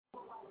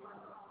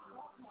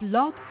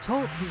Blog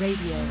Talk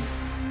Radio.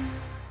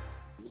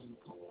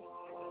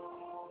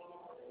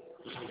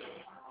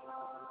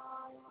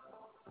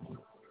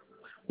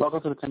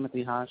 Welcome to the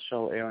Timothy Hodge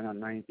Show, airing on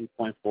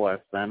 93.4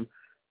 FM.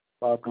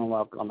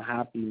 Welcome.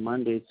 Happy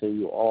Monday to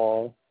you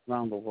all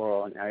around the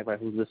world and everybody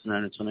who's listening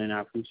and tuning in.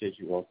 I appreciate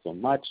you all so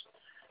much.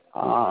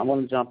 I'm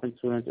going to jump into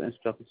the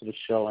introduction to the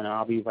show, and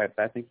I'll be right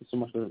back. Thank you so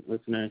much for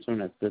listening and tuning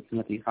in to the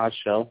Timothy Hodge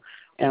Show,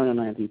 airing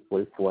on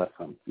 93.4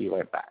 FM. Be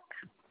right back.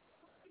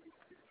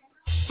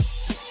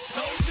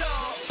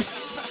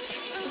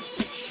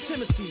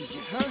 Timothy,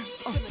 you heard?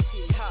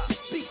 Timothy Hodge.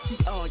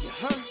 BTR, you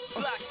heard?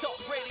 Black Talk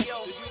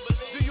Radio.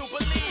 Do you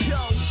believe?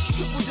 Yo,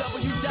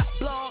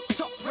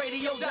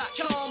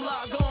 www.blogtalkradio.com.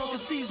 Log on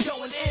to see what's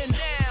going in.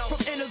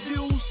 From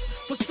interviews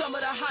for some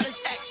of the hottest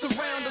acts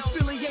around,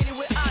 affiliated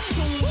with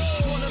iTunes,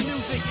 Warner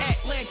Music,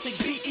 Atlantic,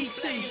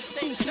 BET,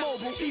 Boost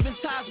Mobile, even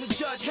ties with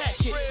Judge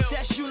Hatchet.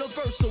 That's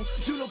Universal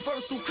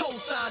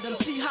co-signed him.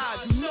 T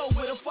Hodge, you know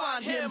where to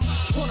find him.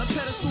 On a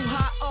pedestal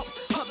high up,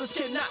 others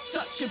cannot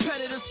touch.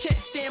 Competitors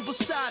can't stand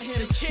beside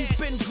him. He's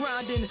been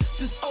grinding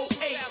since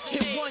 08,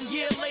 and 1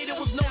 year later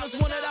was known as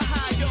one of the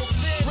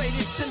highest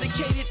rated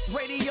syndicated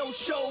radio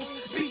shows.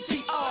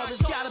 BTR has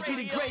gotta be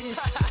the greatest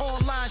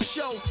online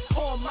show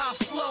on my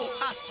flow.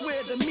 I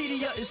swear the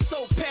media is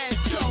so past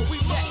Joe.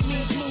 That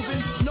means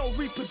moving, no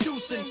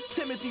reproducing.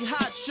 Timothy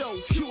Hodge Show,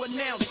 you are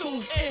now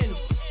tuned in.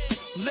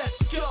 Let's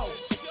go.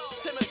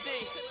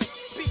 Timothy,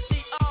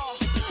 BTR,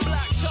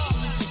 Black Talk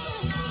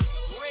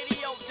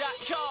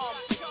Radio.com.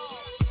 It's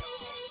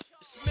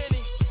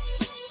Minnie,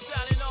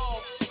 signing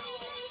off.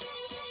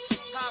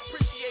 I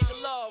appreciate the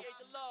love.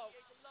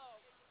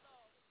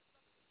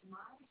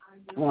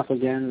 Once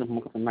again,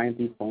 I'm from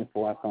 90.4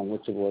 FM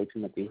with your boy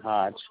Timothy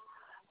Hodge,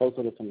 host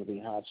of the Timothy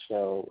Hodge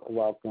Show.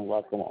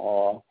 Welcome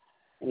all.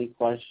 Any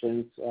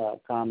questions,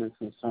 comments,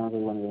 concerns,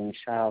 or want to give any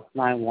shout-outs?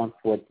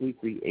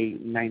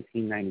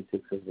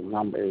 914-338-1996 is the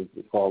number, is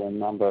the call-in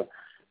number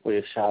for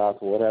your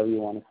shout-outs, or whatever you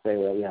want to say,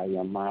 whatever you have in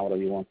your mind,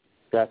 whatever you want to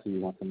discuss, if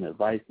you want some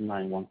advice,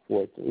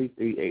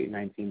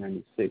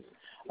 914-338-1996.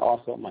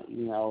 Also, my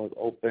email is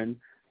open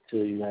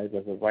to you guys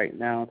as of right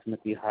now,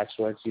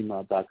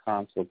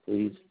 timothyhodgeshow@gmail.com, so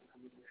please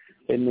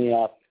hit me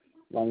up,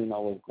 let me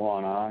know what's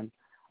going on.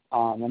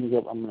 I'm going to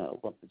open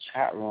up the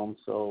chat room,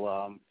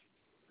 so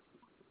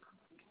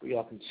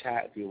y'all can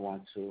chat if you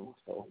want to.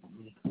 So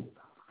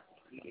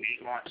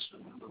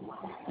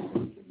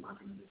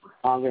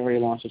I'm getting ready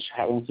to launch the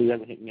chat room, so you guys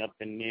can hit me up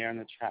in there in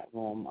the chat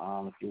room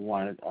if you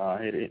want to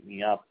hit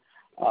me up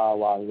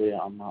while we're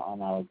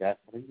on our guest.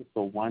 I think it's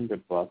the Wonder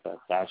Broz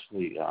that's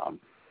actually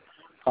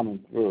coming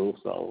through,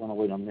 so I'm going to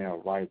wait on their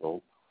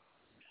arrival.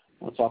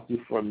 I'll talk to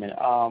you for a minute.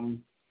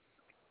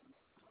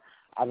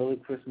 I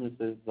believe Christmas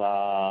is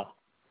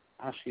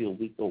actually a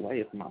week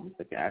away, if I'm not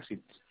mistaken. Actually,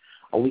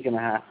 a week and a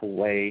half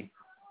away.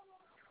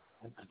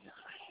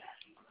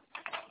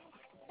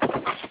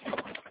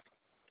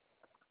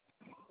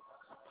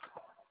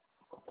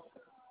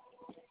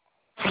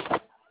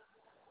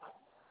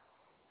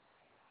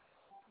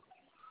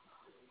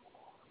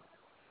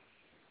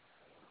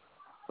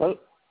 Hello?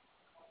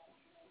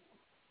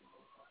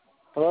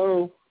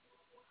 Hello?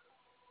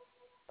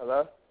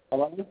 Hello?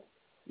 Hello?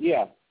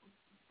 Yeah.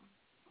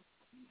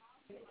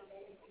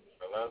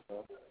 Hello?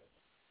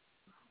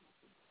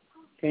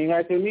 Can you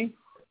guys hear me?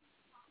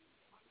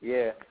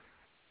 Yeah.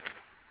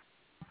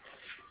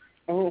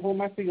 Who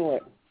am I speaking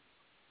with?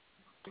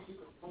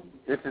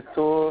 This is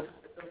Tool.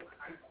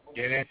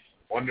 Guinness,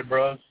 Wonder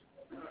Broz.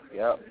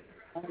 Yep.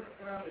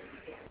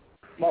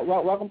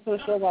 Welcome to the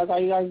show, guys. How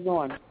you guys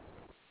doing?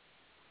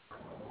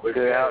 We're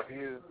good. How are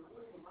you?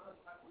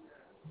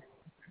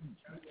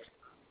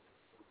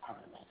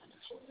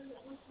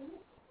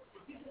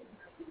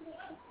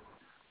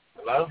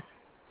 Hello?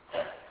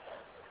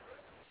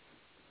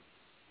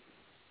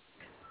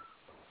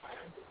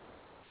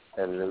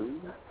 Hello?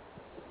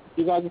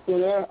 You guys are still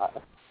there?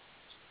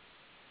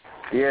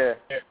 Yeah.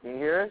 Can you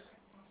hear us?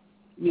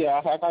 Yeah,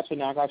 I got you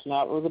now.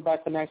 It was a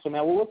bad connection,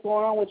 man. Well, what's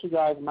going on with you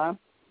guys, man?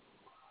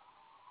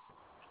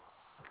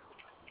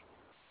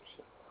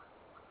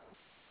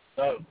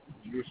 Oh,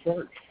 you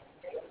start.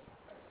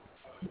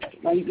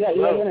 You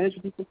want to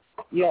introduce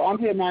yourself? Yeah, I'm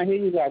here, man. I hear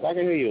you guys. I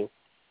can hear you.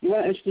 You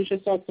want to introduce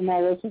yourself to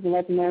my listeners and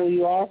let them know who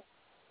you are?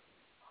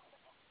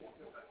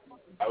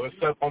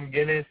 What's up? I'm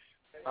Guinness.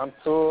 I'm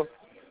Tool.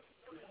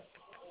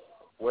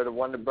 We're the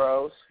Wonder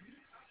Broz.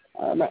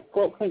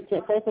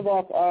 First of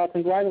all,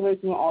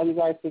 congratulations on all you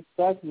guys'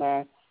 success,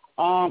 man.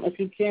 If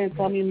you can,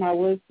 tell me my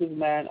listeners,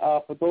 man,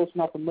 for those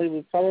not familiar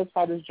with, tell us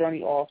how this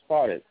journey all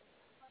started.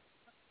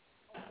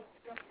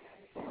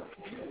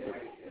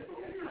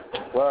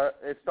 Well,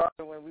 it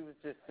started when we was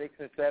just 6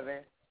 and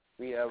 7.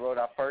 We wrote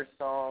our first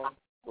song.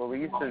 Well, we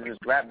used to just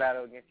rap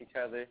battle against each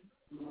other,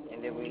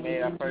 and then we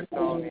made our first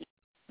song.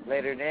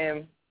 Later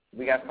then,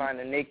 we got signed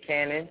to Nick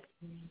Cannon,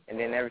 and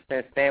then ever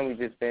since then, we've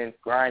just been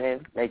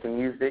grinding, making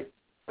music.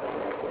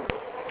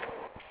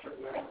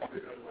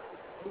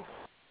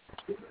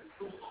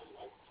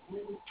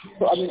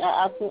 So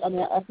after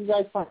you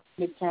guys signed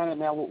Nick Cannon,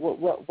 man, what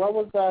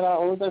was that?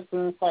 What was that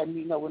experience like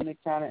meeting up with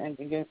Nick Cannon and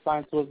getting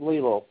signed to his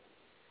label?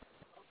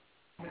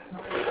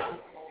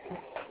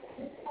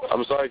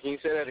 I'm sorry, can you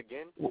say that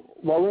again?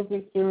 What was the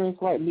experience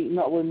like meeting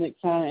up with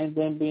Nick Cannon and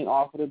then being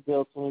offered a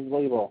deal to his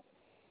label?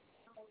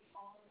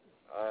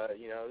 It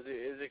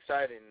was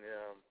exciting.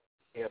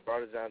 He had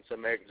brought us down to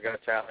America's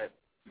Got Talent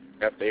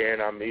after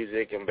hearing our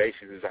music, and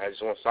basically I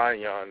just want to sign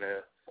y'all, and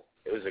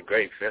it was a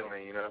great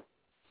feeling, you know.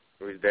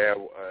 We was there,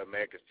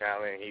 America's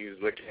Talent, he was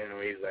looking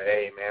and he was like,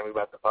 hey, man, we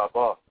about to pop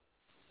off.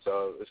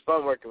 So it was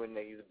fun working with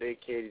Nick. He's a big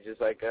kid, he's just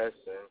like us,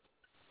 and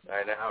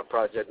right now our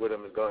project with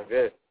him is going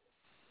good.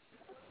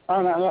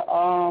 All right,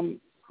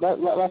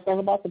 let's talk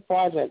about the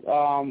project.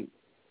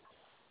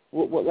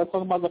 Let's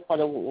talk about the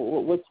project.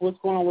 What's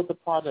going on with the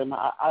project?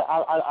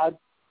 I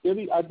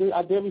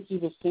did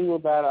receive a single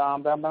that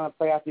I'm gonna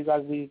play after you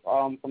guys leave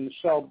from the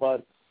show.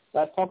 But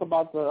let's talk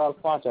about the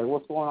project.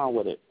 What's going on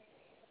with it?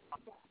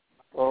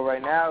 Well,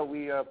 right now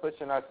we are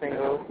pushing our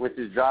single, which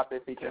is "Drop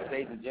It" featuring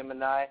Sage and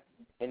Gemini,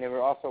 and then we're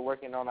also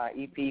working on our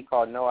EP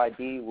called "No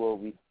ID,"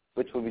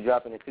 which will be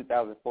dropping in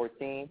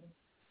 2014.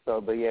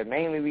 So, but yeah,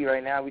 mainly we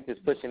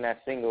just pushing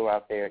that single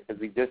out there because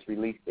we just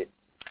released it.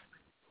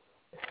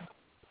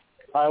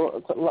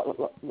 All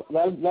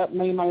right, let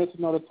me know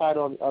the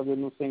title of your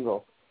new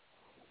single.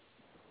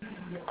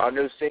 Our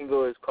new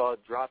single is called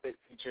 "Drop It"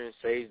 featuring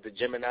Sage the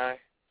Gemini,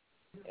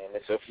 and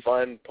it's a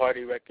fun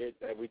party record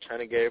that we're trying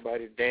to get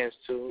everybody to dance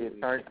to. Get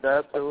turned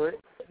up to it.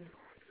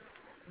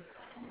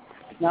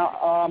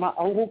 Now,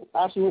 who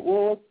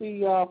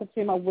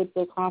came up with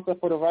the concept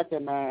for the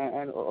record, man?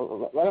 And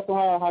let us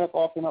know how it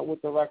all came up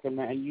with the record,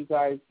 man. And you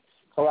guys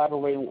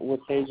collaborating with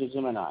Sage the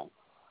Gemini.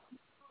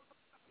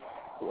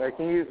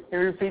 Can you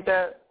repeat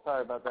that?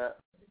 Sorry about that.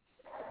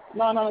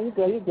 No,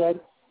 you're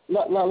good.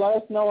 Let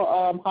us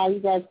know how you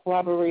guys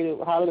collaborated.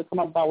 How did it come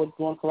about with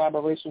doing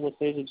collaboration with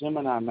Sage the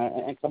Gemini, man,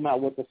 and come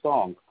out with the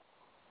song?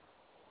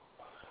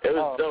 It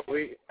was dope.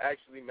 We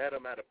actually met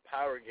him at a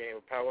Power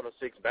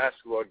 106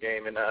 basketball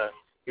game, and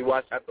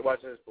after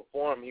watching us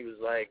perform, he was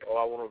like,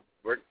 I want to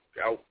work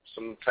out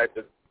some type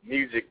of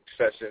music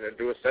session and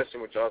do a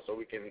session with y'all so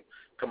we can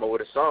come up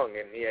with a song.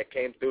 And he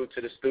came through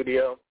to the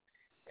studio,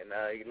 and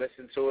he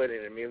listened to it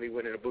and immediately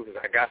went in the booth and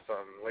said, I got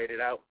something, laid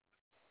it out.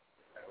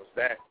 That was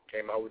that.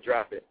 Came out with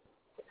Drop It.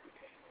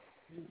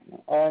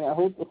 And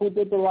who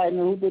did the writing?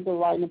 Who did the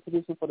writing and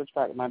producing for the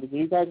track, man? Did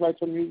you guys write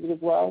some music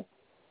as well?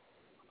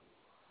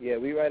 Yeah,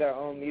 we write our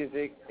own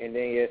music, and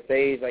then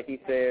Sage, like he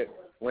said,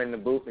 went in the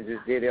booth and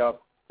just did it off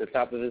the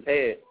top of his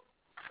head.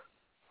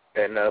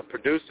 And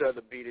producer of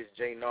the beat is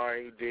Jay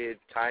Nari. He did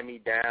Tie Me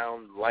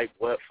Down, Like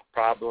What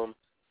Problem.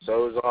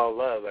 So it was all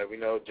love. Like, we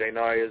know Jay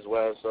Nari as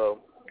well, so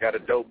got a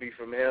dope beat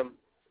from him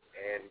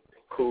and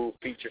cool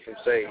feature from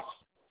Sage.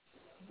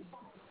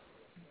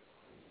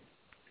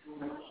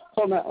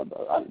 So, man,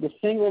 the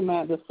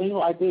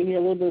single I did hear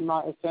a little bit.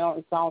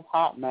 It sounds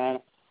hot, man.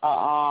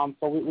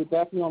 So we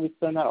definitely want to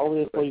send that over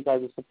there for you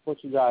guys to support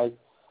you guys.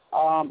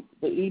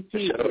 The EP.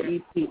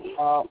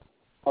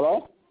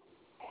 Hello?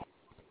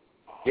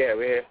 Yeah,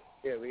 we're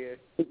here.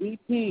 The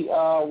EP.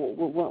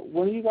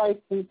 When do you guys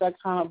think that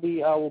kind of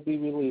will be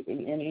released?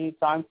 Any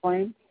time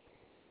frame?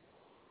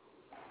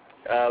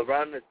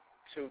 Around the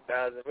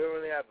 2000. We don't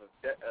really have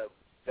a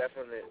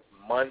definite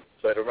month,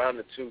 but around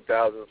the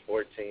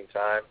 2014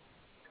 time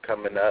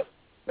coming up,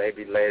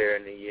 maybe later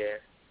in the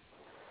year.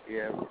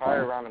 Yeah, probably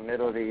around the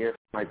middle of the year,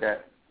 like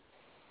that.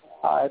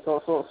 All right,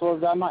 so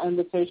is that my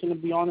invitation to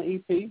be on the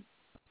EP?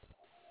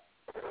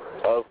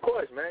 Of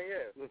course, man,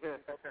 yeah.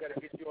 Got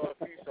to get you on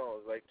a few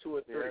songs, like 2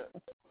 or 3.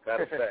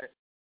 Matter of fact.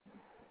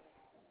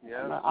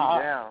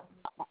 Yeah,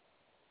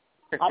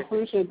 I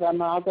appreciate that,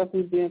 man. I'll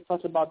definitely be in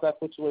touch about that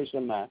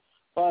situation, man.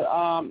 But,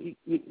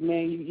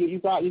 you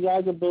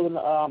guys are building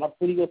a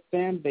pretty good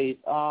fan base.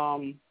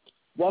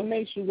 What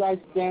makes you guys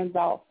stand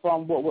out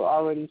from what we're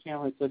already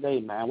hearing today,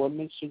 man? What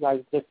makes you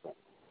guys different?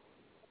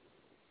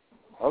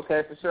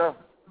 Okay, for sure.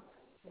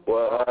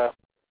 Well,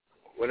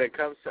 when it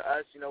comes to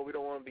us, we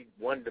don't want to be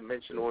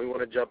one-dimensional. We want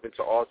to jump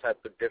into all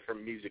types of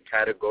different music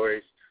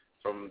categories,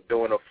 from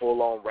doing a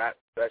full-on rap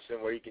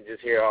session where you can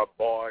just hear our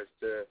bars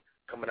to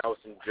coming out with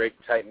some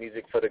Drake-type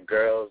music for the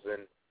girls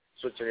and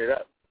switching it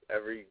up,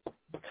 every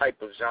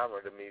type of genre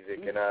of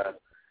music.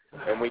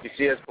 And when you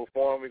see us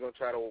perform, we're going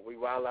to we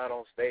wild out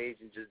on stage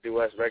and just do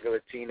us regular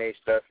teenage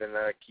stuff and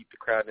keep the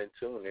crowd in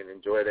tune and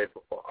enjoy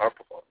our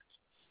performance.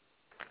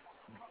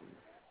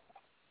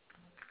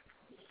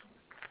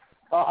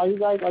 Are you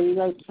guys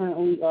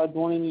currently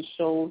doing any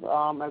shows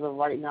as of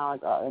right now,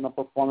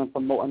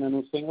 promoting a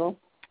new single?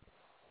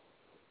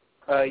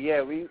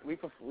 Yeah, we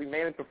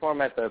mainly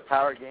perform at the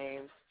Power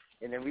Games,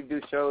 and then we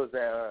do shows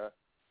at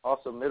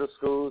also middle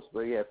schools,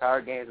 but yeah,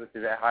 Power Games, which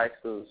is at high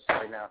schools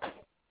right now.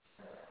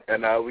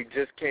 And we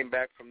just came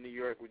back from New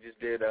York. We just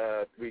did,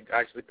 we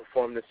actually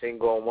performed the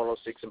single on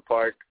 106 in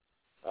Park.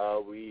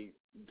 We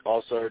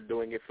also are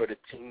doing it for the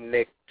Team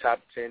Nick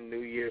Top 10 New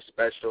Year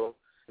special.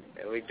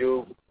 And we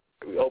do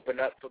We open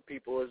up for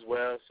people as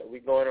well. So we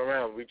going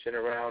around, reaching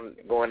around,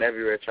 going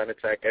everywhere, trying to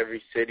attack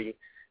every city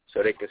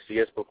so they can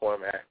see us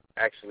perform,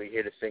 actually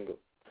hear the single.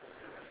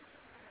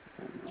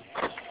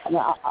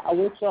 Yeah, I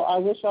wish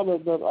y'all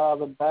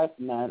the best,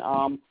 man.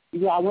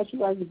 Yeah, I want you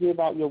guys to give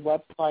out your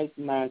website,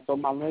 man, so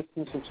my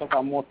listeners can check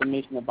out more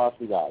information about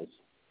you guys.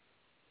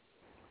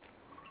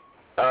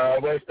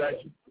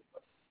 Website,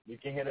 you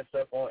can hit us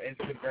up on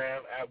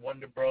Instagram at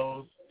Wonder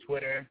Broz,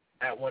 Twitter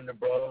at Wonder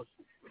Broz,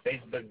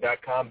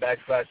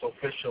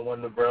 Facebook.com/official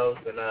Wonder Broz,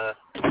 and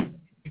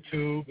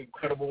YouTube,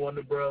 Incredible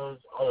Wonder Broz,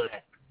 all of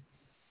that.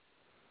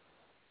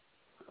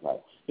 Right.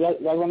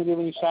 Y'all want to give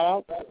any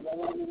shout-outs?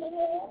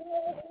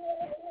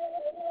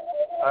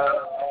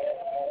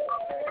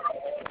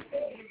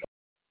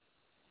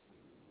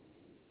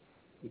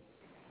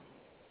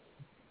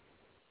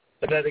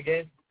 Say that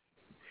again?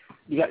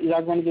 You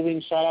guys want to give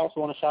any shout-outs?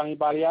 Want to shout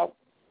anybody out?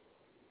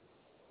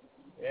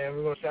 Yeah,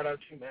 we're going to shout out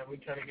you, man. We're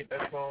trying to get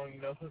that song,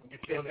 get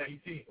you on the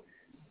EP.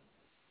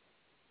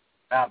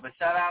 But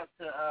shout out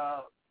to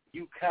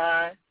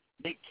UConn,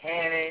 Nick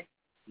Cannon,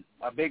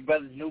 my big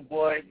brother's new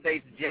boy,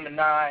 States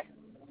Gemini.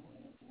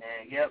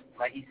 And, yep,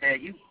 like he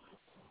said, you,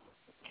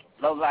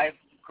 Low Life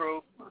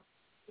Crew,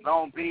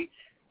 Long Beach,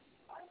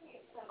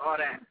 all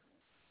that.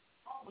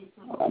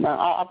 Man,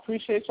 I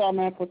appreciate y'all,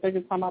 man, for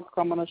taking time out to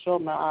come on the show,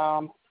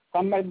 man.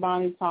 Come back by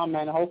any time,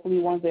 man. Hopefully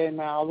one day,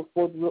 man, I look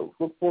forward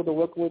to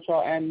working with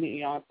y'all and meeting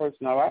y'all in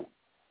person, all right?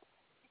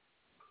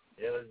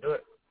 Yeah, let's do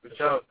it. Good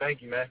show.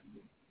 Thank you, man.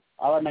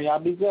 All right, man. Y'all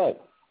be good.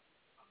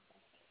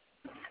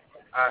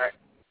 All right.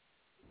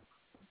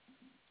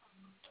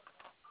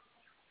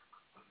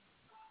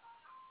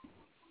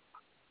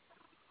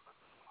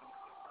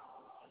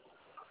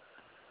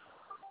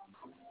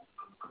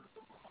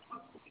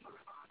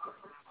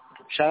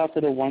 Shout out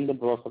to the Wonder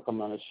Broz for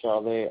coming on the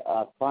show. They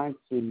signed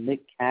to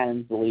Nick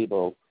Cannon's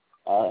label.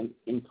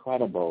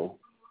 Incredible.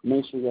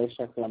 Make sure you guys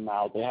check them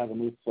out. They have a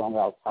new song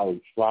out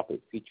titled Drop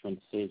It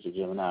featuring Sage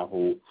Gemini,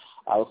 who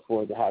I look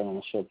forward to having on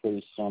the show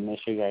pretty soon.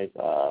 Make sure you guys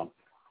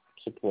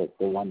support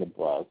the Wonder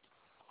Broz.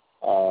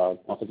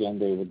 Once again,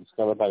 they were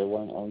discovered by the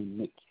one and only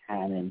Nick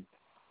Cannon.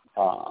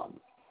 We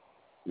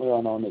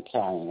all know Nick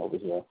Cannon over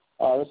here.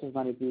 This is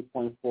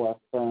 93.4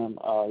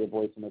 FM. Your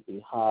boy Timothy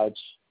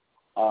Hodge.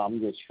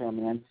 Your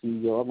chairman and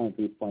CEO of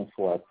 93.4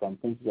 FM.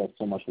 Thank you guys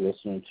so much for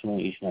listening to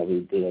me each and every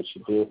day that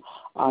you do.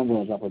 I'm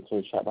going to jump into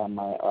a chat by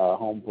my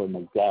homeboy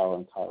Miguel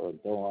and Tyler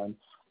Dorn,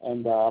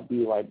 and I'll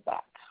be right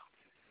back.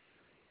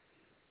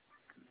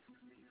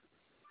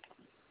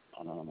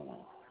 No.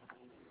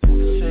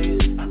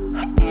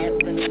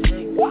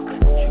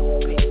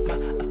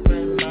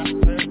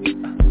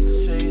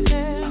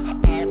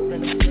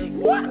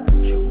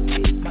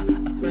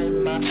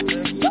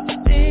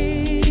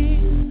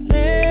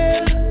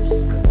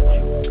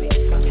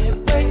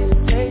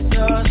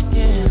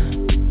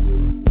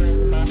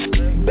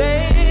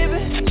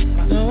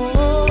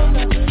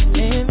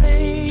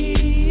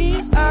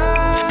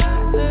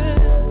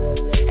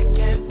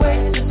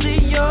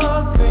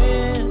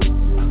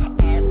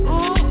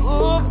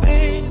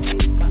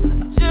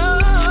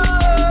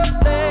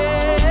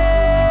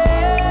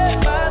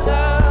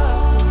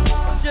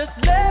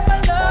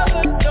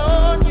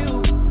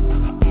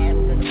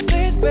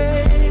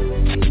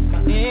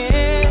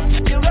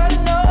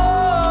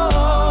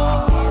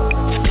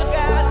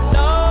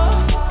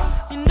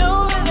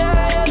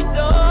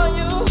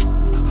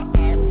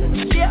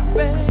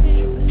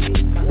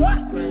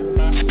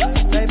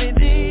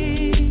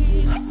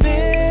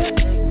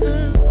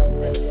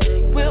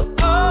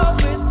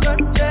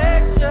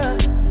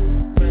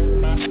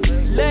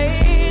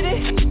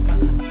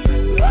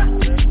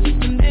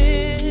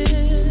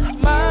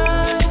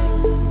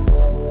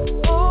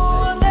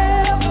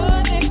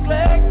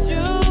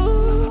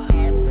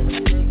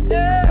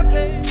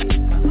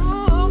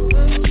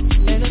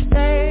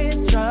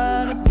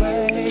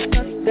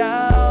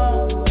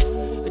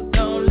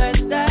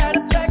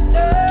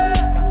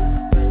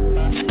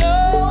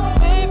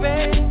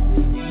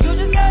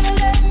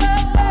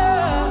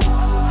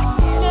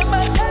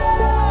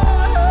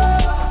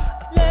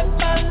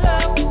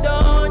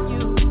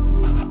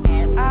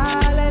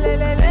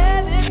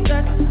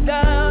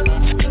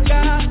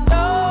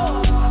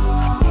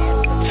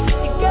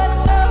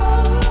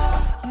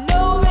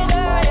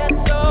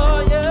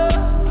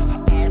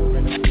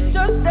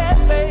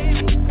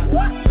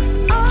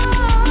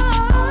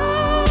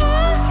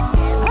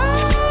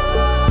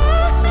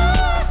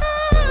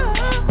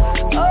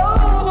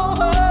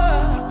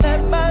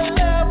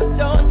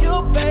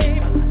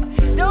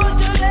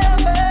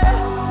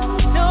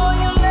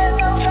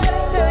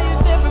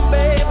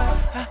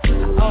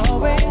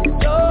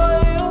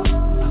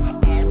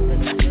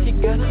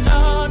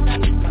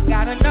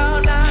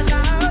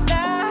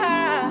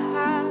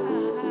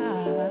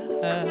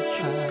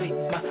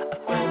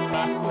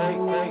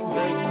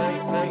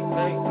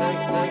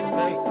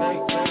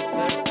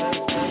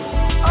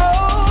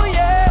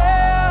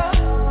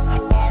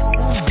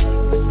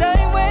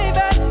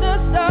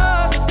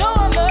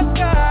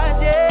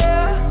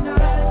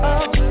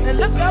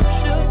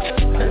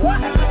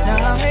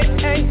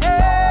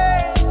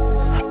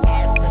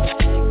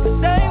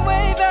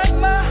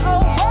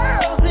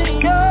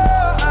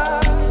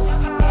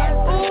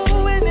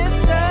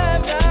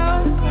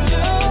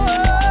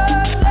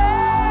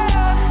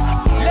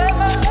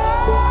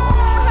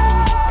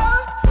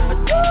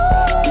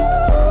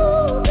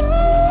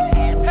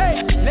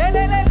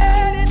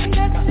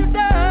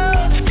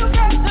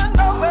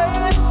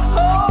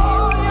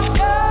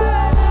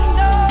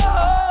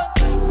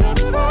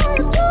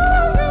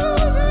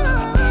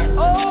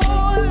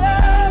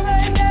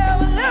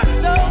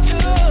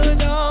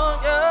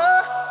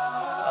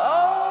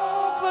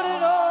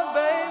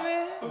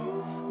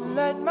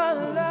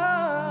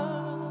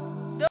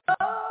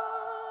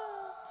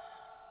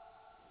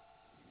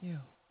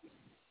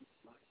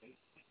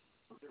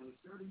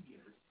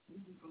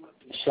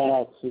 Shout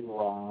out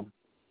to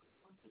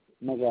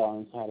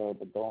Miguel entitled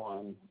The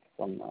Dawn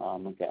from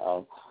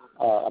Miguel.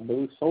 I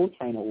believe Soul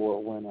Train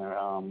Award winner.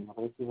 I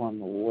believe he won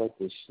an award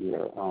this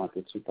year,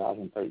 the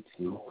 2013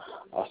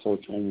 Soul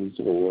Train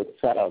Music Award.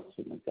 Shout out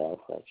to Miguel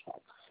for that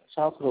track.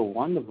 Shout out to the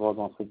Wonder Broz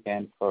once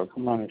again for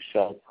coming on the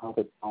show.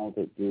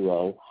 Talented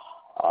duo.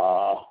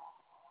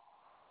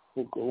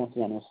 Who once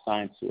again was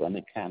signed to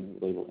Nick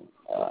Cannon's label.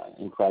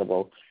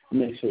 Incredible.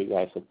 Make sure you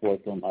guys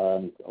support them.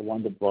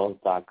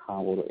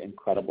 WonderBroz.com. What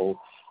incredible.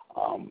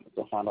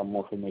 To find out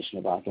more information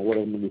about them, what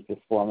they're going to be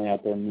performing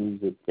out their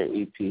music, their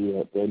EP,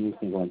 their new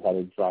single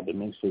entitled Drop It.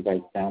 Make sure you guys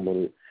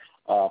download it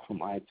from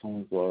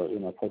iTunes or,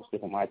 purchase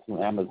it from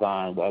iTunes,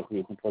 Amazon, wherever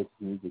you can purchase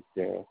music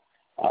there.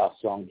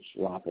 Song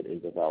Drop It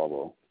is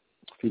available,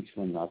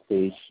 featuring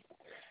Sage,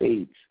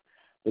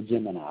 the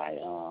Gemini.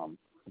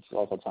 It's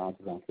also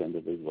talented on the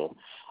individual.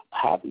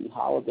 Happy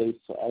holidays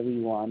to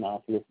everyone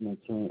for listening,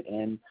 tuning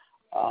in.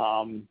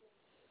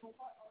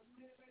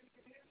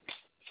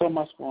 So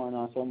much going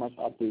on, so much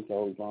updates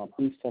always on.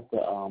 Please check the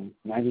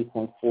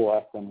 90.4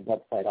 FM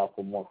website out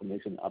for more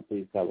information and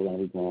updates that we're going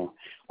to be doing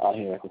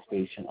here at the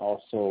station.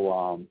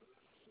 Also,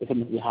 the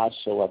Timothy Hot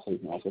Show website, you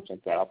can also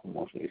check that out for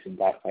more information.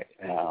 That site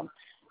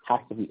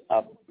has to be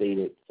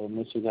updated, so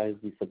make sure you guys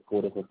be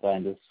supportive of that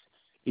and just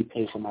be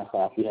patient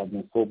myself. We have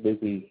been so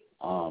busy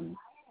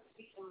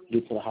due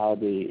to the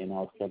holiday and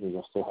our schedules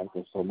are so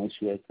hectic, so make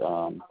sure you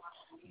guys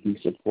be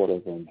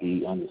supportive and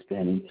be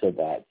understanding to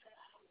that.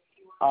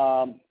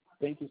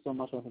 Thank you so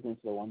much once again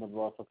to the Wonder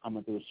Broz for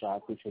coming through the show. I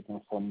appreciate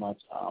them so much.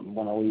 I'm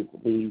going to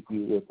leave you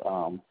with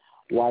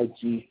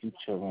YG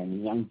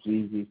featuring Young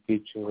Jeezy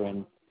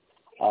featuring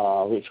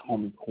Rich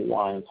Homie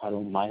Kawhi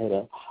entitled My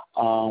Hitter,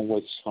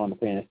 which I'm going to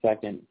play in a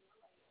second.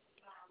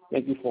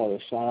 Thank you for all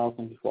your shout-outs.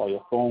 Thank you for all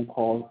your phone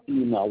calls,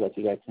 emails that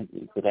you guys sent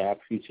me today. I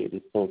appreciate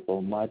it so, so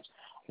much.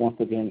 Once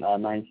again,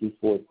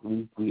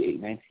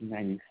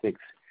 924-338-1996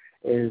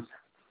 is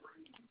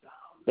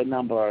the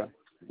number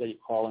that you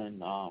call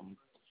in.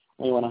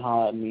 When you want to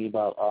holler at me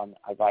about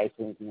advice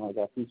or anything like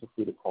that, please feel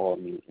free to call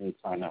me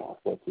anytime at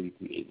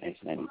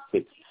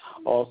 914-338-1996.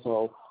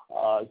 Also,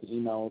 you can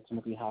email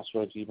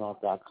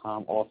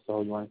timothyhoshow@gmail.com.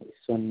 Also, you want to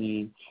send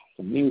me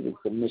some music,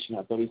 submission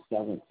at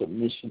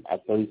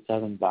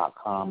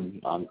 37.com.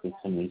 You can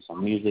send me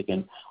some music,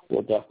 and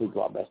we'll definitely do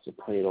our best to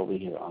play it over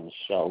here on the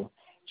show.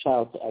 Shout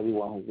out to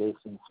everyone who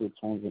listens to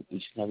tunes in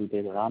each and every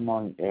day that I'm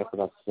on the air for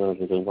that service.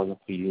 If it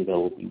wasn't for you, there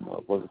will be no.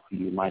 If it wasn't for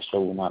you, my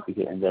show will not be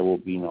here, and there will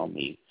be no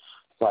me.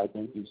 So I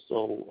thank you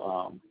so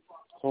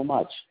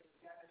much.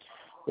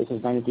 This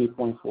is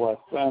 93.4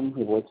 FM.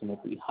 Your boy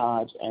Timothy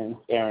Hodge and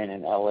Aaron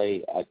in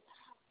LA at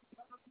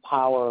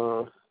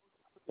Power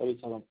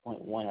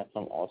 37.1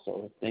 FM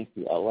also. Thank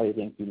you, LA.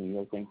 Thank you, New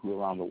York. Thank you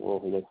around the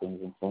world who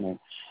listens and tune in.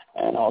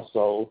 And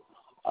also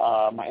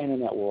my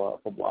internet war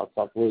for Blog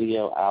Talk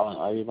Radio, Alan,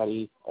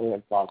 everybody over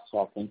at Blog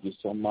Talk. Thank you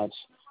so much.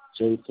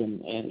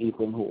 Jason and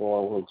Ethan, who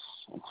all works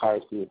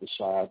tirelessly with the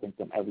show. I thank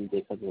them every day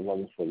because it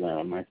wasn't for them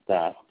and my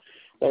staff.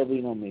 Whatever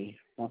you know me.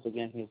 Once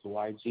again, here's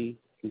YG,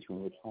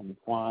 featuring Rich Homie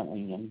Quan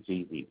and Young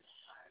Jeezy.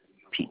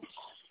 Peace.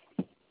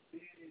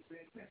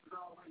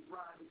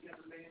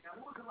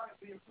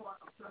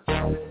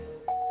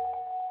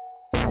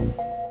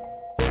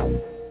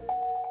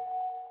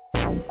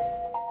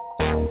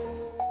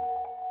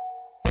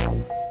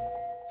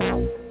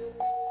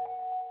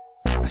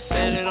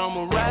 Said that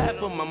I'ma ride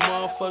for my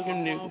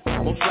motherfucking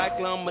nigga. Most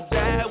likely I'ma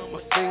die with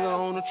my finger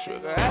on the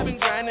trigger. I've been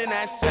grinding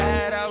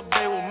outside out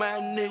there with my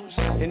niggas,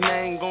 and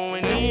I ain't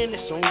going in,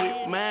 it's on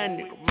with my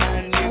nigga.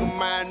 My nigga,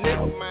 my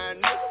nigga, my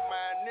nigga,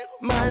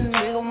 my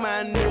nigga,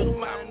 my nigga, my nigga,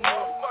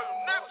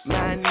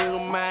 my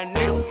nigga, my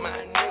nigga,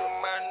 my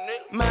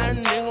nigga, my nigga, my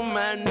nigga,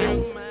 my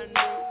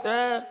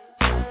nigga.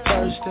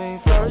 First thing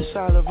first,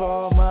 I love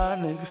all my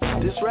niggas.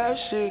 This rap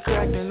shit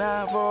cracked and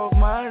I involve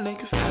my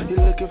niggas. You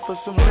looking for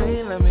some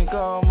lean, let me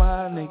call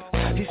my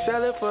niggas. He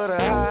sell it for the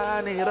high,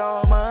 I need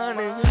all my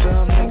niggas.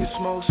 Some niggas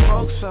smoke,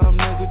 some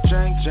niggas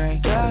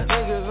drink. Got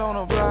niggas on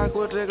the block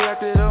with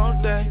neglected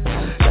on thing.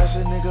 That's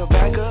a nigga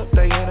back up,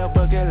 they in a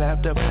bucket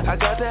laptop. I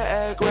got to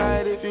act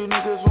right if you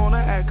niggas wanna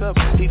act up.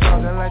 He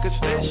talking like a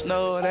snitch,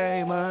 no, that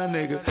ain't my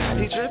nigga.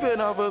 He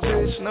tripping off a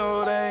bitch,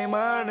 no, that ain't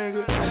my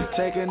nigga.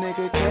 Take a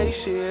nigga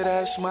case, yeah,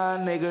 that's my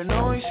nigga.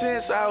 Know him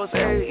since I was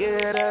 8,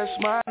 yeah, that's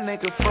my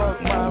nigga.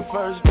 Fuck my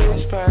first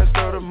bitch, pass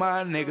her to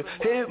my nigga.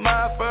 Hit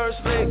my first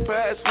lick,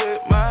 pass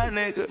with my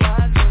nigga.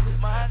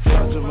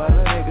 Fuck them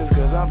other niggas,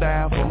 cause I'm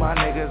down for my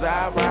niggas.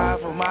 I ride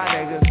for my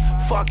niggas.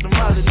 Fuck them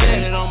other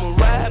niggas. I'ma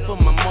ride for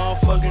my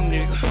motherfucking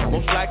niggas.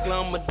 Most likely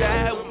I'ma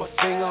die with my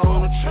finger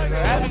on the trigger.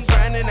 I've been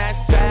grinding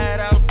outside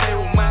out there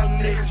with my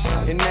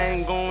niggas, and I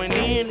ain't going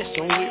in, it's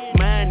on with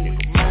my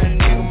nigga. My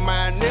nigga,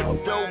 my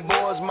nigga. Dope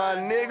boys, my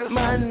niggas.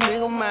 My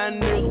nigga, my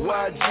nigga.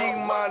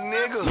 YG, my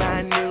nigga.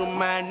 My nigga,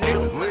 my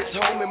nigga. Rich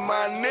Homie,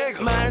 my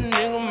nigga. My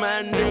nigga,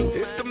 my nigga.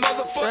 It's the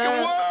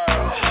motherfucking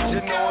world.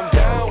 You know I'm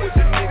down with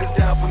the niggas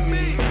down for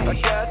me. I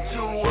got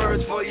 2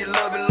 words for your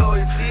love and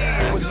loyalty.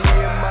 It was me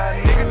and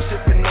my niggas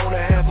sipping on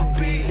a half a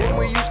beat. When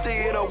we used to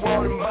hit a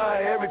wall and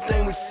buy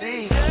everything we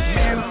see. Me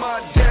and my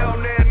dad.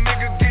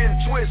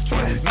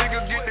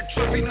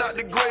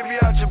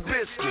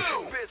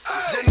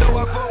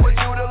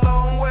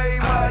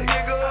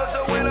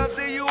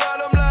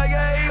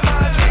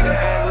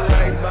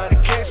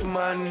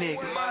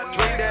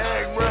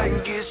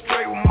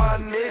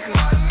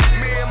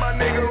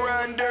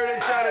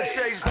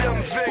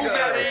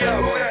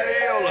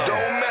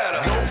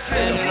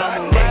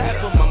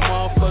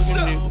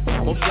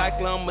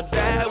 I'ma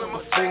die with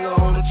my finger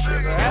on the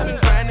trigger. I've been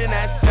grinding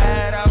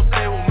outside all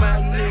day with my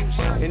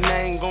niggas, and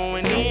I ain't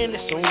going in,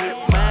 that's on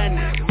with my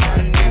nigga. My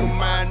nigga,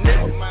 my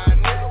nigga, my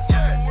nigga,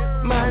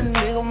 my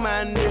nigga,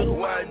 my nigga,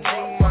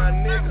 my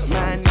nigga,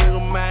 my nigga,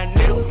 my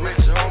nigga,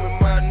 rich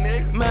homie, my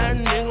nigga, my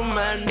nigga,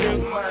 my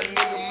nigga, my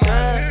nigga,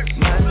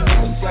 my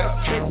nigga got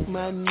kick,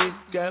 my nigga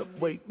got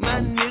weight, my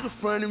nigga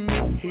front of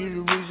me, he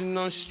the reason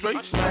I'm straight.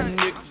 My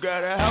nigga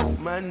got a house,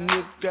 my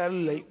nigga got a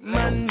lake,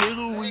 my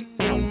nigga weak,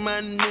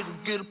 my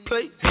nigga get a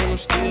plate. I'm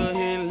still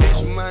here and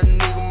listen, my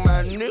nigga,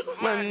 my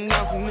nigga, my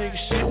knock nigga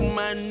shit,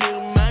 my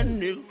nigga, my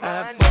nigga.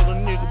 I fuck a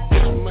nigga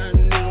bitch, my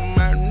nigga,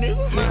 my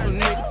nigga. If a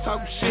nigga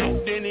talk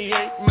shit, then he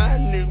ain't my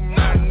nigga,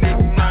 my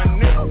nigga, my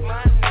nigga,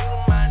 my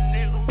nigga, my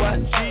nigga.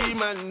 YG,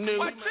 my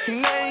nigga,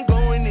 and I ain't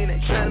going in, they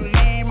tryna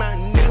leave my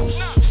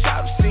nigga.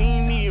 Stop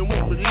seeing me and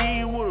won't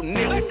believe what a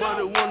nigga, but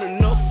they want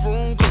enough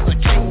room, cause I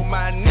came with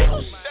my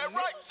niggas.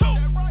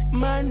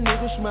 My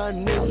niggas, my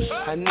niggas,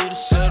 I need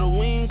a set of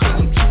wings, cause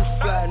I'm too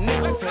fly,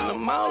 nigga. And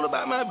I'm all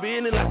about my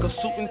business like a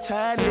suit and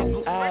tie,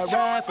 nigga. I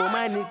ride for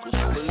my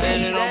niggas, believe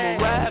it,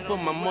 I'ma ride for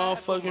my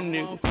motherfucking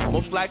nigga.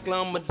 Most likely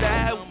I'ma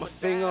die with my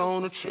finger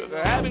on the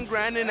trigger. I've been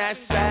grinding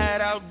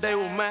outside all day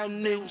with my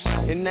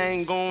niggas, and I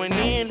ain't going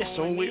in, that's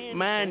on with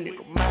my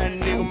nigga. My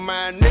nigga,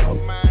 my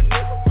nigga, my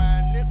nigga,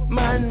 my nigga,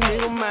 my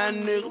nigga, my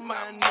nigga,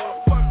 my nigga,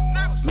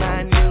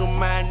 my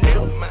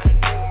nigga, my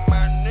nigga.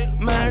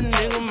 My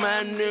nigga,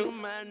 my nigga,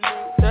 my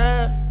nigga,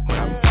 yeah.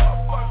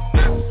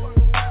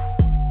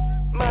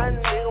 My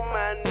nigga,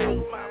 my nigga,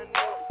 my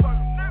nigga,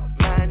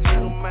 my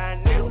nigga, my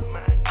nigga,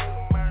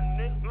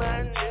 my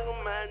nigga,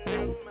 my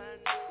nigga,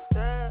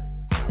 yeah.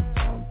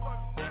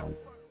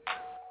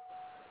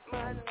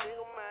 My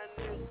nigga, my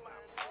nigga, my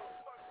nigga,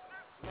 my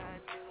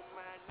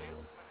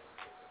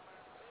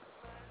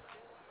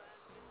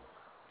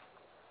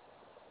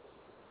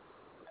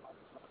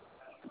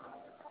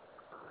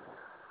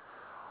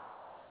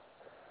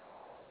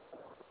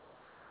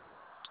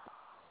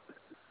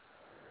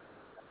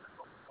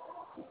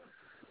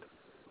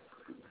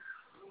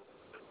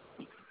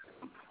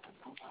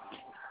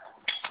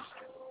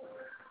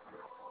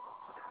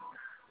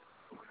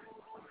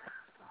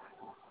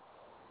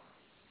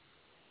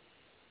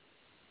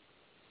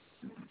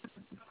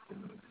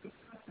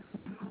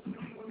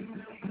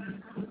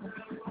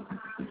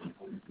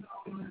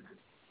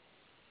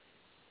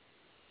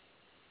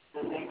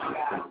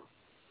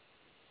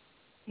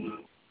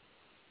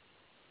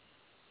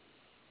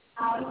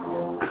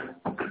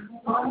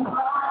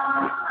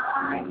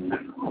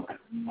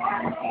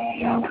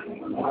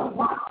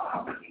nigga.